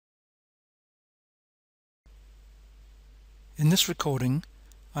In this recording,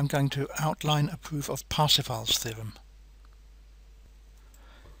 I'm going to outline a proof of Parseval's theorem.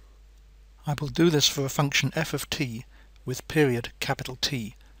 I will do this for a function f of t with period capital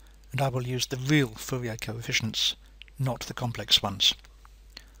T, and I will use the real Fourier coefficients, not the complex ones.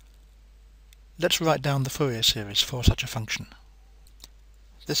 Let's write down the Fourier series for such a function.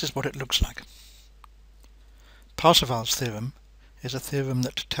 This is what it looks like. Parseval's theorem is a theorem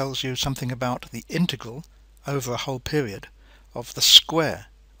that tells you something about the integral over a whole period of the square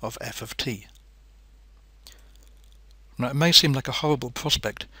of f of t. Now, it may seem like a horrible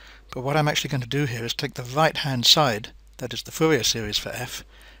prospect, but what I'm actually going to do here is take the right hand side, that is the Fourier series for f,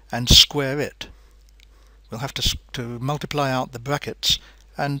 and square it. We'll have to multiply out the brackets,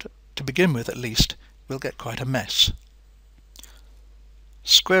 and to begin with at least, we'll get quite a mess.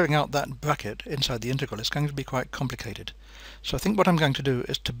 Squaring out that bracket inside the integral is going to be quite complicated, so I think what I'm going to do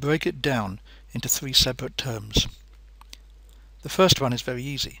is to break it down into three separate terms. The first one is very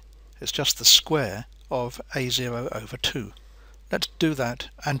easy. It's just the square of a0 over 2. Let's do that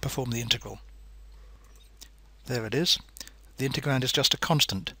and perform the integral. There it is. The integrand is just a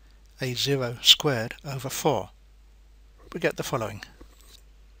constant, a0 squared over 4. We get the following.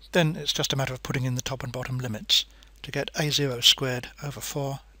 Then it's just a matter of putting in the top and bottom limits to get a0 squared over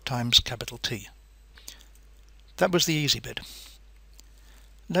 4 times capital T. That was the easy bit.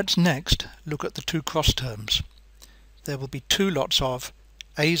 Let's next look at the two cross terms. There will be two lots of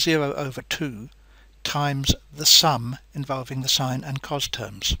a0 over 2 times the sum involving the sine and cos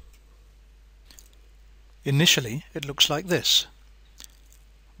terms. Initially it looks like this.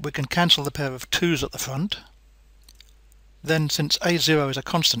 We can cancel the pair of 2's at the front. Then, since a0 is a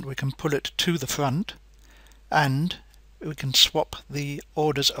constant, we can pull it to the front, and we can swap the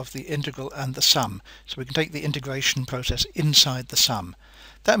orders of the integral and the sum. So we can take the integration process inside the sum.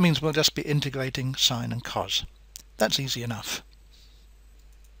 That means we'll just be integrating sine and cos. That's easy enough.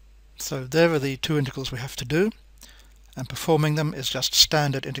 So there are the two integrals we have to do, and performing them is just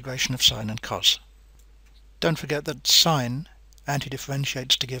standard integration of sine and cos. Don't forget that sine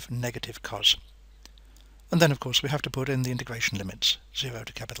anti-differentiates to give negative cos. And then of course we have to put in the integration limits, 0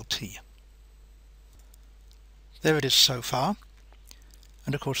 to capital T. There it is so far,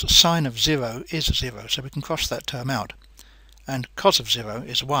 and of course sine of 0 is 0, so we can cross that term out, and cos of 0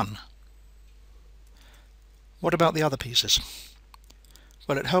 is 1. What about the other pieces?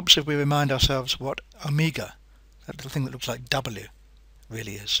 Well, it helps if we remind ourselves what omega, that little thing that looks like W,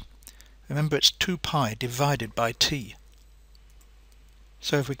 really is. Remember, it's 2 pi divided by t.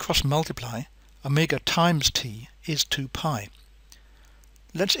 So if we cross multiply, omega times t is 2 pi.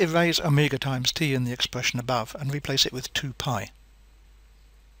 Let's erase omega times t in the expression above and replace it with 2 pi.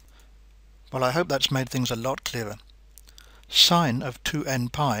 Well, I hope that's made things a lot clearer. Sine of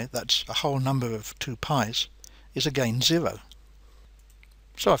 2n pi, that's a whole number of 2 pi's, is again 0.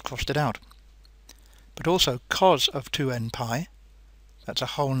 So I've crossed it out. But also cos of 2n pi, that's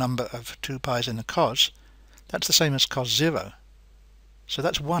a whole number of 2 pi's in the cos, that's the same as cos 0. So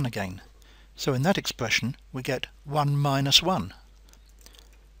that's 1 again. So in that expression we get 1 minus 1.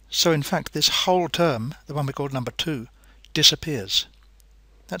 So in fact this whole term, the one we called number 2, disappears.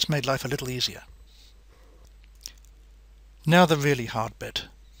 That's made life a little easier. Now the really hard bit.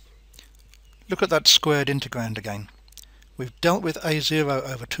 Look at that squared integrand again. We've dealt with a0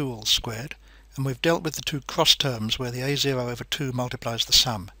 over 2 all squared, and we've dealt with the two cross terms where the a0 over 2 multiplies the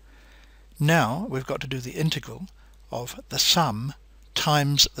sum. Now we've got to do the integral of the sum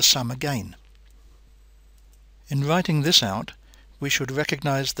times the sum again. In writing this out, we should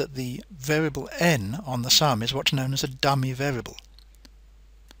recognize that the variable n on the sum is what's known as a dummy variable.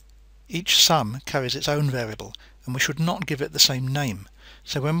 Each sum carries its own variable, and we should not give it the same name.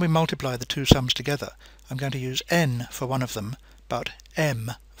 So when we multiply the two sums together, I'm going to use n for one of them, but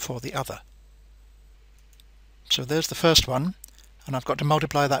m for the other. So there's the first one, and I've got to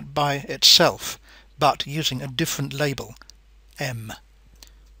multiply that by itself, but using a different label, m.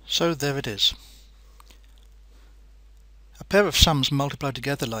 So there it is. A pair of sums multiplied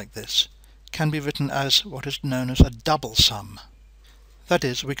together like this can be written as what is known as a double sum. That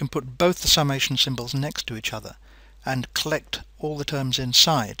is, we can put both the summation symbols next to each other and collect all the terms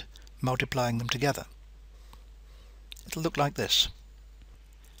inside, multiplying them together. It'll look like this.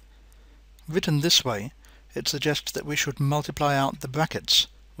 Written this way, it suggests that we should multiply out the brackets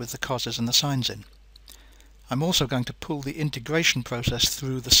with the coses and the sines in. I'm also going to pull the integration process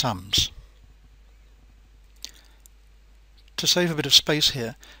through the sums. To save a bit of space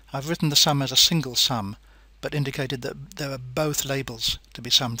here, I've written the sum as a single sum, but indicated that there are both labels to be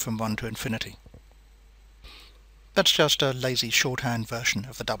summed from 1 to infinity. That's just a lazy shorthand version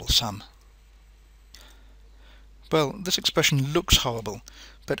of the double sum. Well, this expression looks horrible,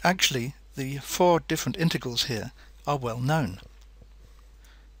 but actually the 4 different integrals here are well known.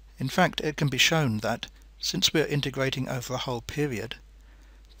 In fact, it can be shown that, since we are integrating over a whole period,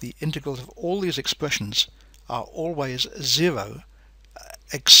 the integrals of all these expressions are always 0,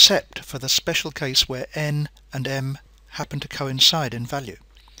 except for the special case where n and m happen to coincide in value.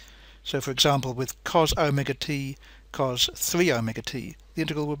 So for example, with cos omega t, cos 3 omega t, the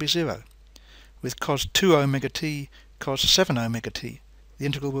integral will be 0. With cos 2 omega t, cos 7 omega t, the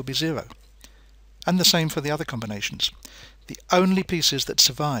integral will be 0. And the same for the other combinations. The only pieces that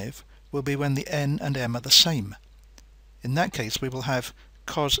survive will be when the n and m are the same. In that case we will have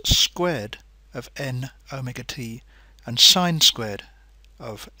cos squared of n omega t and sine squared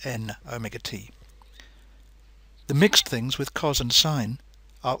of n omega t. The mixed things with cos and sine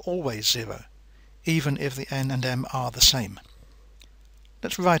are always 0, even if the n and m are the same.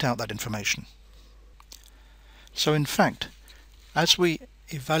 Let's write out that information. So in fact, as we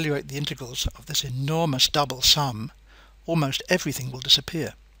evaluate the integrals of this enormous double sum, almost everything will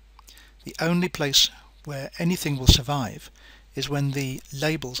disappear. The only place where anything will survive is when the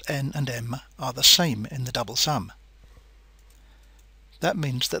labels n and m are the same in the double sum. That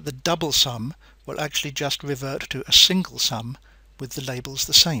means that the double sum will actually just revert to a single sum with the labels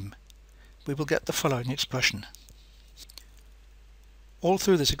the same. We will get the following expression. All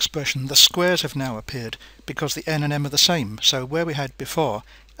through this expression the squares have now appeared because the n and m are the same, so where we had before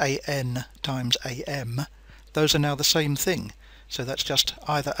an times am, those are now the same thing. So that's just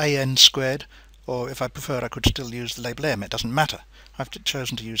either an squared, or if I preferred I could still use the label m, it doesn't matter. I've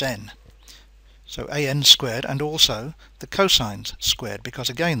chosen to use n. So an squared, and also the cosines squared, because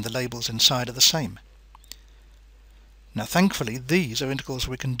again the labels inside are the same. Now thankfully these are integrals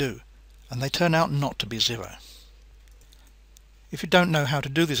we can do, and they turn out not to be 0. If you don't know how to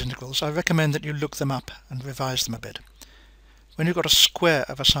do these integrals, I recommend that you look them up and revise them a bit. When you've got a square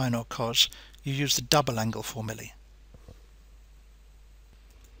of a sine or cos, you use the double angle formulae.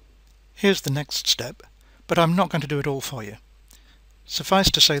 Here's the next step, but I'm not going to do it all for you. Suffice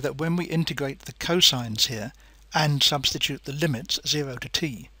to say that when we integrate the cosines here and substitute the limits 0 to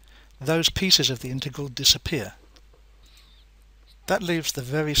t, those pieces of the integral disappear. That leaves the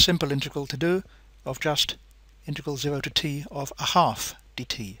very simple integral to do of just integral 0 to t of a half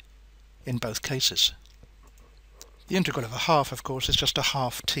dt in both cases. The integral of a half, of course, is just a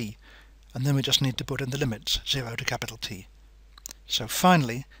half t, and then we just need to put in the limits 0 to capital T. So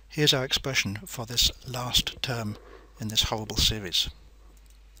finally, here's our expression for this last term in this horrible series.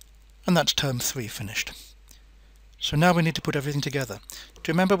 And that's term 3 finished. So now we need to put everything together.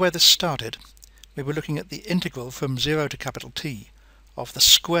 To remember where this started, we were looking at the integral from 0 to capital T of the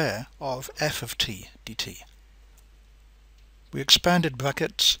square of f of t dt. We expanded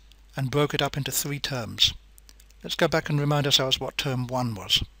brackets and broke it up into 3 terms. Let's go back and remind ourselves what term 1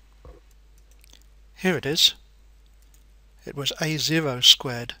 was. Here it is. It was a0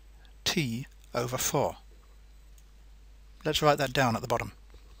 squared t over 4. Let's write that down at the bottom.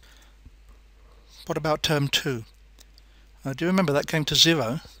 What about term 2? Do you remember that came to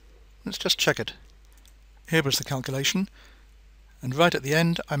 0? Let's just check it. Here was the calculation, and right at the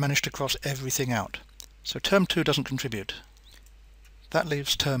end I managed to cross everything out. So term 2 doesn't contribute. That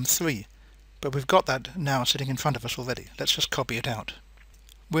leaves term 3, but we've got that now sitting in front of us already. Let's just copy it out.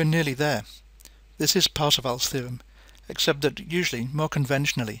 We're nearly there. This is Parseval's theorem, except that usually, more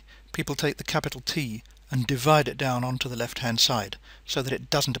conventionally, people take the capital T and divide it down onto the left-hand side, so that it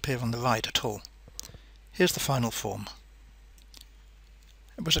doesn't appear on the right at all. Here's the final form.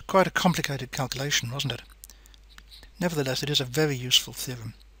 It was quite a complicated calculation, wasn't it? Nevertheless, it is a very useful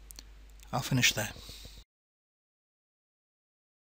theorem. I'll finish there.